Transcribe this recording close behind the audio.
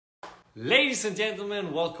Ladies and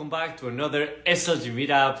gentlemen, welcome back to another SLG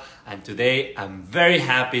Meetup, and today I'm very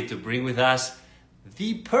happy to bring with us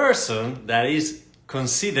the person that is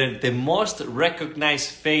considered the most recognized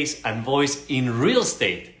face and voice in real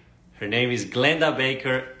estate. Her name is Glennda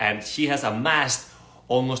Baker, and she has amassed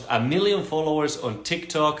almost 1 million followers on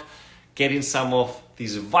TikTok, getting some of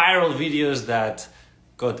these viral videos that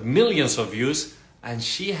got millions of views, and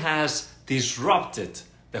she has disrupted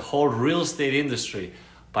the whole real estate industry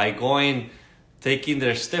by taking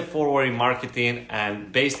their step forward in marketing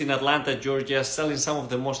and based in Atlanta, Georgia, selling some of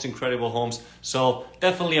the most incredible homes. So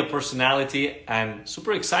definitely a personality, and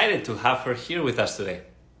super excited to have her here with us today.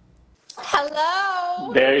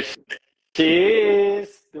 Hello. There she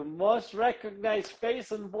is, the most recognized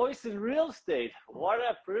face and voice in real estate. What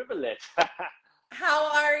a privilege. How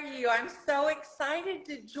are you? I'm so excited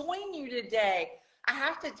to join you today. I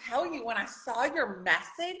have to tell you, when I saw your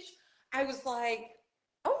message, I was like,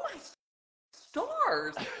 oh my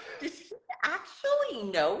stars, does she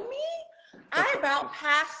actually know me? I about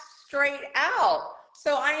passed straight out.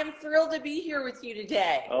 So I am thrilled to be here with you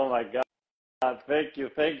today. Oh my God. Thank you.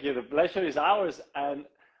 Thank you. The pleasure is ours. And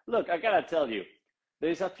look, I gotta tell you,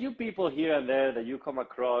 there's a few people here and there that you come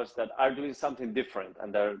across that are doing something different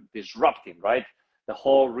and they're disrupting, right? The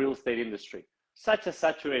whole real estate industry. Such a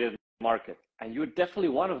saturated market. And you're definitely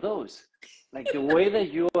one of those. Like the way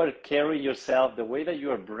that you are carrying yourself, the way that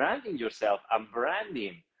you are branding yourself and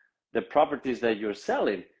branding the properties that you're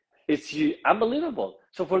selling, it's unbelievable.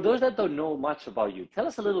 So for those that don't know much about you, tell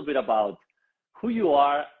us a little bit about who you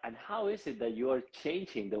are and how is it that you are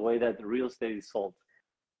changing the way that real estate is sold.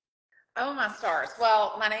 Oh my stars.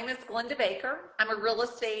 Well, my name is Glennda Baker. I'm a real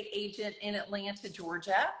estate agent in Atlanta,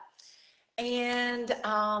 Georgia. And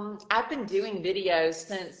I've been doing videos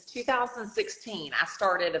since 2016. I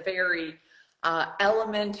started a very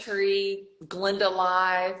elementary Glennda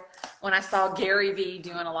Live when I saw Gary Vee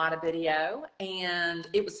doing a lot of video, and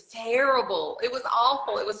it was terrible. It was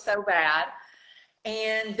awful. It was so bad.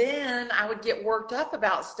 And then I would get worked up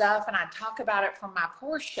about stuff, and I'd talk about it from my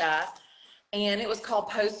Porsche, and it was called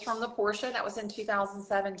Posts from the Porsche. That was in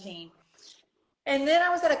 2017. And then I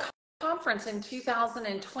was at a conference in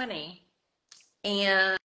 2020,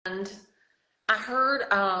 and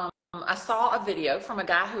I saw a video from a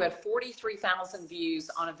guy who had 43,000 views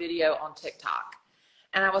on a video on TikTok.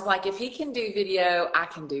 And I was like, if he can do video, I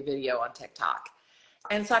can do video on TikTok.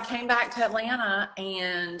 And so I came back to Atlanta,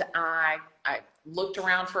 and I looked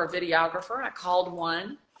around for a videographer. I called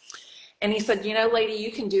one, and he said, you know, lady,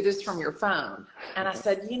 you can do this from your phone. And I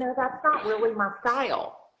said, you know, that's not really my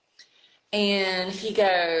style. And he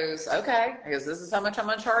goes, okay. He goes, this is how much I'm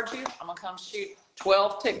gonna charge you. I'm gonna come shoot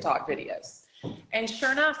 12 TikTok videos. And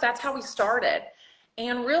sure enough, that's how we started.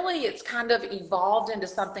 And really, it's kind of evolved into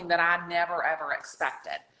something that I never, ever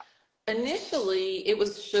expected. Initially, it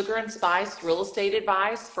was sugar and spice real estate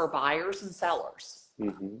advice for buyers and sellers.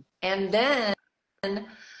 Mm-hmm. And then,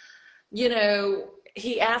 you know,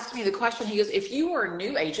 he asked me the question, he goes, if you were a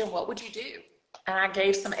new agent, what would you do? And I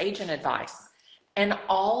gave some agent advice. And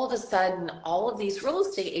all of a sudden, all of these real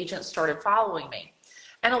estate agents started following me.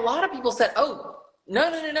 And a lot of people said, oh,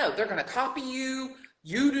 no, they're going to copy you.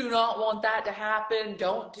 You do not want that to happen.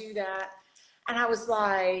 Don't do that. And I was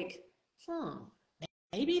like,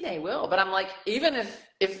 maybe they will. But I'm like, even if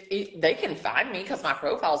they can find me because my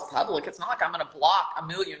profile is public, it's not like I'm going to block 1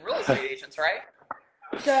 million real estate agents, right?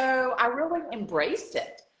 So I really embraced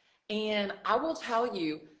it. And I will tell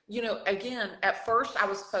you, you know, again, at first I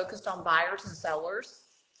was focused on buyers and sellers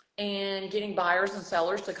and getting buyers and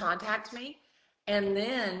sellers to contact me. And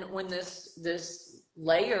then when this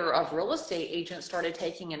layer of real estate agents started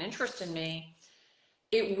taking an interest in me,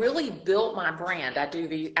 it really built my brand.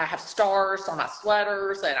 I have stars on my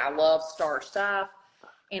sweaters, and I love star stuff.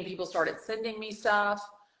 And people started sending me star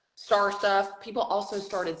stuff. People also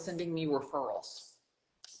started sending me referrals.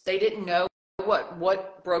 They didn't know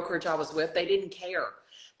what brokerage I was with. They didn't care.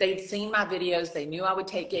 They'd seen my videos. They knew I would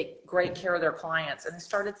take great care of their clients, and they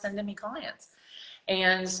started sending me clients.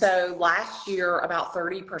 And so last year, about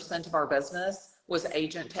 30% of our business was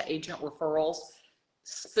agent to agent referrals,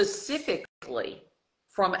 specifically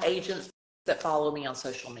from agents that follow me on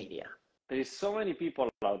social media. There's so many people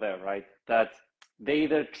out there, right, that they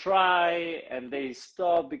either try and they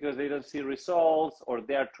stop because they don't see results, or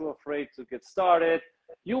they are too afraid to get started.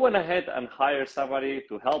 You went ahead and hired somebody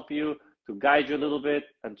to help you, to guide you a little bit,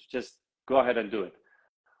 and to just go ahead and do it.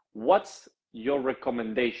 What's your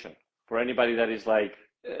recommendation for anybody that is like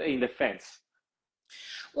in the fence?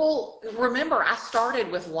 Well, remember, I started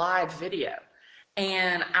with live video,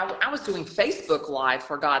 and I was doing Facebook Live,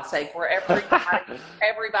 for God's sake, where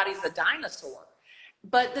everybody's a dinosaur.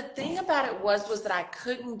 But the thing about it was that I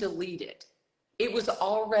couldn't delete it. It was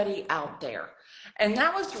already out there. And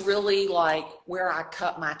that was really like where I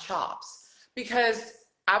cut my chops, because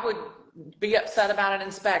I would be upset about an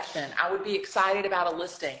inspection. I would be excited about a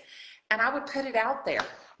listing, and I would put it out there,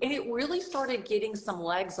 and it really started getting some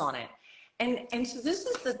legs on it. And so this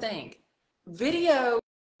is the thing. Video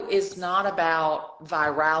is not about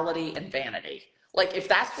virality and vanity. Like, if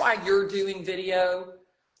that's why you're doing video,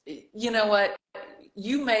 you know what?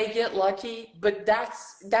 You may get lucky, but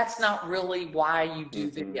that's not really why you do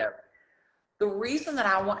video. The reason that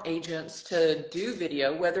I want agents to do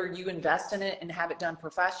video, whether you invest in it and have it done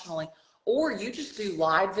professionally, or you just do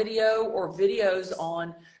live video or videos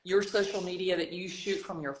on your social media that you shoot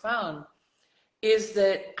from your phone, is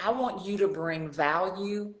that I want you to bring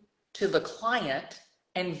value to the client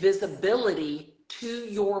and visibility to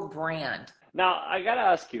your brand. Now, I gotta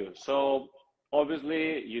ask you, so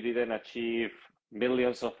obviously you didn't achieve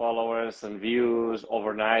millions of followers and views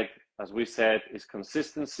overnight. As we said, is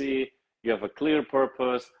consistency. You have a clear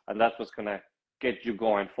purpose, and that's what's gonna get you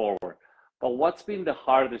going forward. But what's been the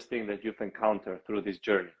hardest thing that you've encountered through this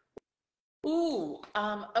journey?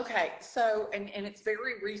 Okay. So, and it's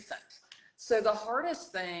very recent. So the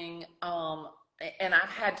hardest thing, and I've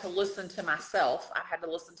had to listen to myself, I've had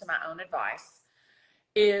to listen to my own advice,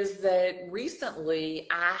 is that recently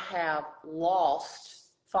I have lost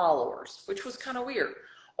followers, which was kind of weird,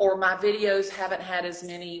 or my videos haven't had as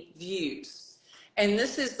many views. And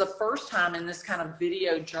this is the first time in this kind of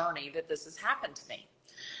video journey that this has happened to me.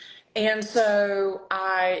 And so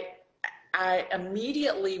I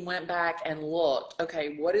immediately went back and looked,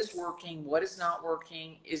 okay, what is working? What is not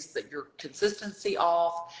working? Is that your consistency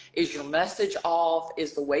off? Is your message off?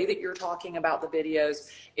 Is the way that you're talking about the videos?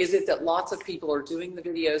 Is it that lots of people are doing the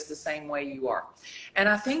videos the same way you are? And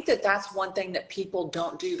I think that that's one thing that people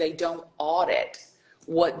don't do. They don't audit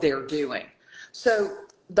what they're doing. So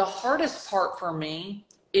the hardest part for me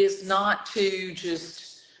is not to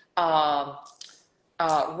just,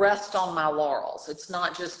 rest on my laurels. It's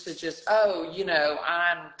not just to oh, you know,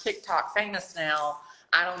 I'm TikTok famous now,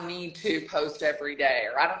 I don't need to post every day,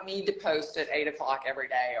 or I don't need to post at 8 o'clock every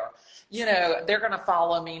day, or, you know, they're going to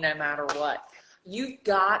follow me no matter what. You've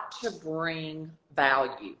got to bring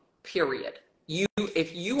value, period.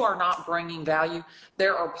 If you are not bringing value,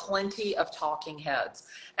 there are plenty of talking heads.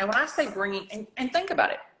 And when I say bringing, and think about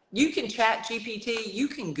it, you can chat GPT, you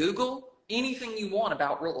can Google anything you want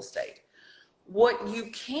about real estate. What you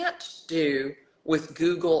can't do with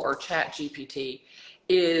Google or ChatGPT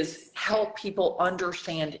is help people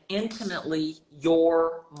understand intimately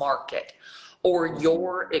your market or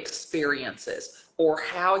your experiences, or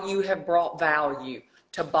how you have brought value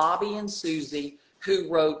to Bobby and Susie, who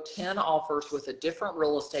wrote 10 offers with a different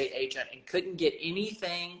real estate agent and couldn't get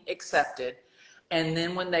anything accepted. And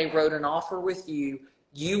then when they wrote an offer with you,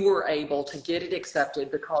 you were able to get it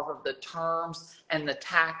accepted because of the terms and the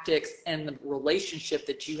tactics and the relationship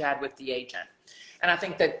that you had with the agent. And I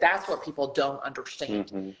think that that's what people don't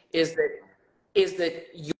understand, is that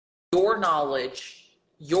your knowledge,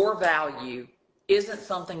 your value isn't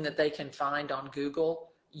something that they can find on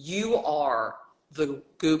Google. You are the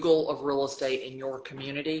Google of real estate in your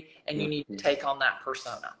community, and you need to take on that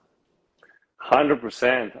persona.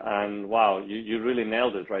 100%. And wow, you really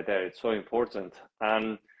nailed it right there. It's so important.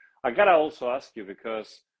 And I gotta also ask you,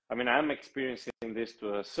 because I mean, I'm experiencing this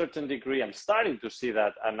to a certain degree. I'm starting to see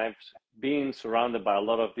that, and I've been surrounded by a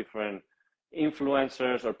lot of different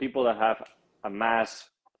influencers or people that have amassed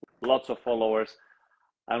lots of followers.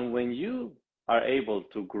 And when you are able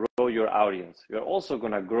to grow your audience, you're also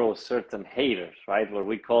gonna grow certain haters, right? What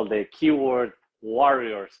we call the keyword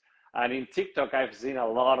warriors. And in TikTok, I've seen a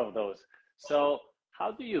lot of those. So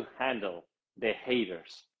how do you handle the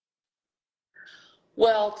haters?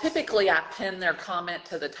 Well, typically I pin their comment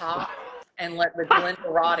to the top and let the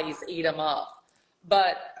Glennda eat them up.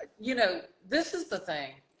 But, you know, this is the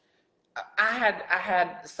thing. I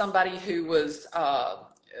had somebody who was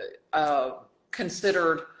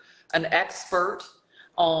considered an expert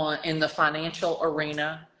in the financial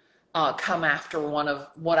arena come after one of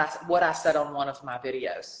what I said on one of my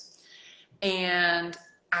videos. And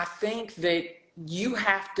I think that you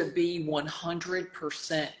have to be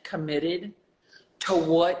 100% committed to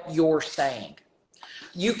what you're saying.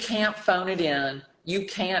 You can't phone it in. You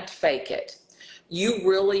can't fake it. You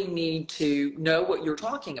really need to know what you're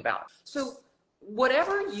talking about. So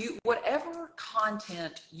whatever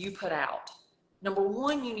content you put out, number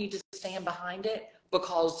one, you need to stand behind it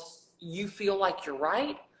because you feel like you're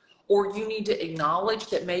right, or you need to acknowledge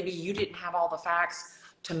that maybe you didn't have all the facts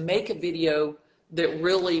to make a video that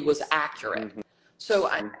really was accurate. So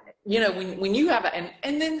you know, when you have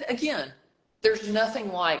and then again, there's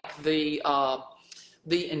nothing like the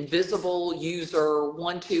invisible user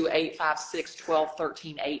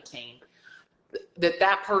 12856121318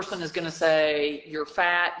 that person is going to say you're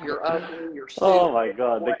fat, you're ugly, you're stupid, Oh my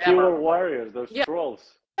God, the whatever. keyboard warriors, those Yeah.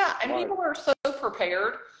 trolls. Yeah, and Smart. people are so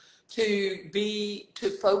prepared to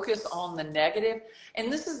focus on the negative.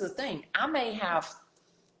 And this is the thing, I may have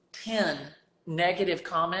 10 negative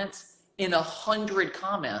comments in 100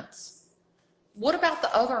 comments. What about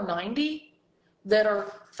the other 90 that are,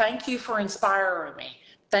 thank you for inspiring me.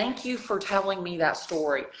 Thank you for telling me that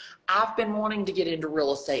story. I've been wanting to get into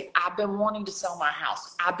real estate. I've been wanting to sell my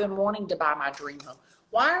house. I've been wanting to buy my dream home.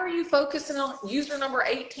 Why are you focusing on user number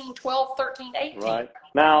 18, 12, 13, 18? Right.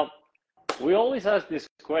 Now, we always ask this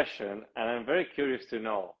question, and I'm very curious to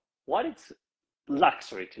know, what is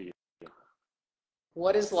luxury to you?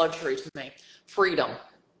 What is luxury to me? Freedom.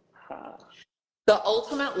 Ah. The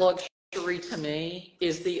ultimate luxury to me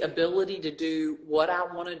is the ability to do what I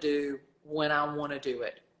want to do when I want to do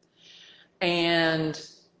it. And,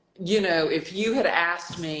 you know, if you had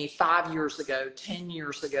asked me 5 years ago, 10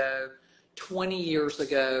 years ago, 20 years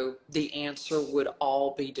ago, the answer would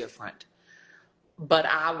all be different. But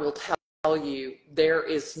I will tell you, there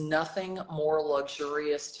is nothing more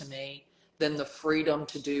luxurious to me than the freedom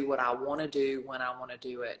to do what I want to do when I want to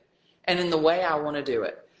do it, and in the way I want to do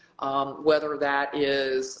it. Whether that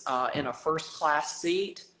is in a first class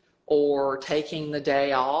seat, or taking the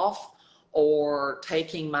day off, or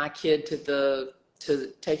taking my kid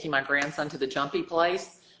taking my grandson to the jumpy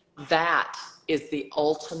place. That is the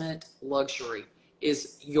ultimate luxury,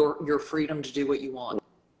 is your freedom to do what you want.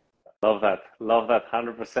 Love that. Love that.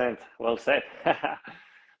 100%. Well said.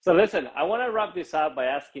 So listen, I want to wrap this up by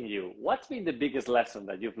asking you, what's been the biggest lesson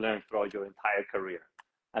that you've learned throughout your entire career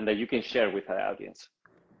and that you can share with our audience?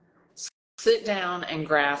 Sit down and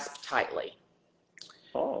grasp tightly.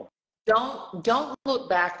 Oh. Don't look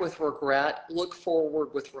back with regret. Look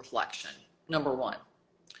forward with reflection. Number one.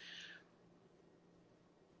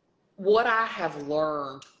 What I have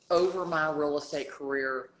learned over my real estate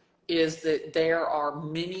career is that there are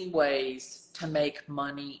many ways to make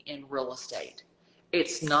money in real estate.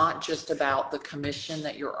 It's not just about the commission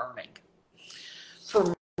that you're earning.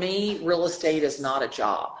 For me, real estate is not a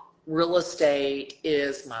job. Real estate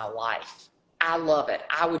is my life. I love it.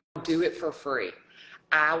 I would do it for free.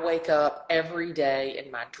 I wake up every day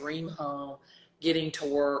in my dream home, getting to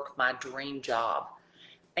work my dream job.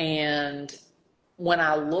 And when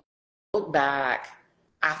I look back,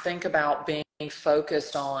 I think about being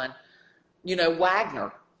focused on, you know,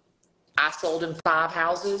 Wagner. I sold him 5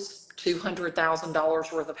 houses,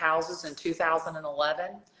 $200,000 worth of houses in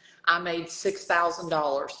 2011. I made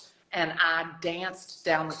 $6,000 and I danced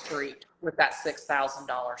down the street with that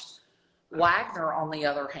 $6,000. Wagner, on the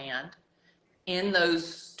other hand, in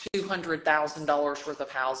those $200,000 worth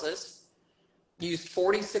of houses, used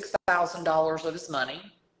 $46,000 of his money,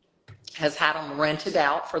 has had them rented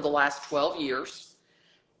out for the last 12 years,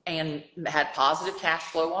 and had positive cash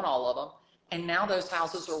flow on all of them. And now those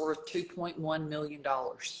houses are worth $2.1 million.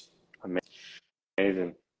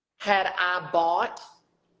 Amazing. Had I bought,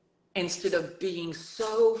 instead of being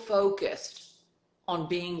so focused on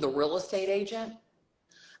being the real estate agent,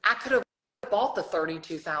 I could have bought the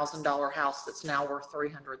 $32,000 house that's now worth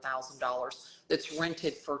 $300,000, that's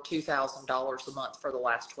rented for $2,000 a month for the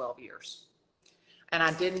last 12 years. And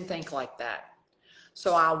I didn't think like that.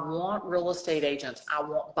 So I want real estate agents, I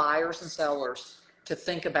want buyers and sellers to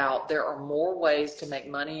think about, there are more ways to make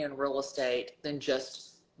money in real estate than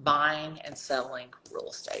just buying and selling real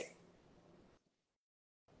estate.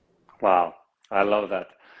 Wow, I love that.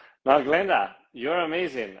 Now, Glennda, you're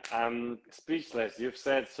amazing. I'm speechless. You've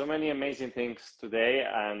said so many amazing things today,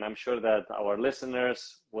 and I'm sure that our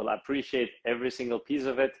listeners will appreciate every single piece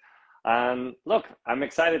of it. And look, I'm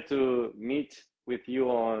excited to meet with you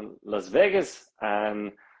on Las Vegas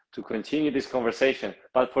and to continue this conversation.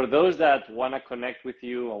 But for those that want to connect with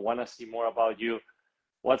you and want to see more about you,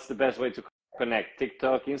 what's the best way to connect?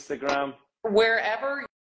 TikTok, Instagram? Wherever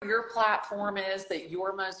your platform is that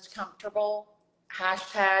you're most comfortable,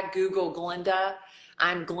 hashtag Google Glennda.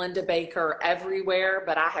 I'm Glennda Baker everywhere,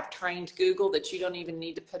 but I have trained Google that you don't even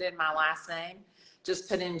need to put in my last name. Just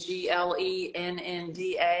put in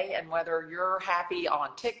Glennda, and whether you're happy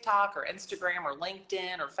on TikTok or Instagram or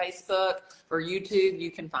LinkedIn or Facebook or YouTube,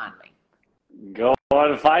 you can find me. Go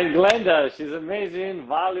on, find Glennda. She's amazing,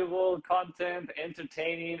 valuable content,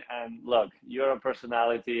 entertaining, and look, you're a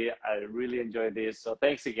personality. I really enjoyed this. So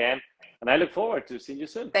thanks again, and I look forward to seeing you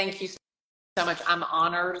soon. Thank you so much. I'm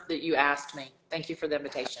honored that you asked me. Thank you for the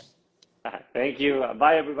invitation. Thank you.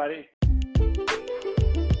 Bye, everybody.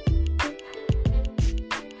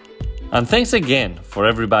 And thanks again for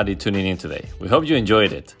everybody tuning in today. We hope you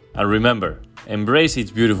enjoyed it. And remember, embrace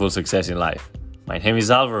each beautiful success in life. My name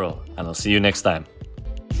is Alvaro, and I'll see you next time.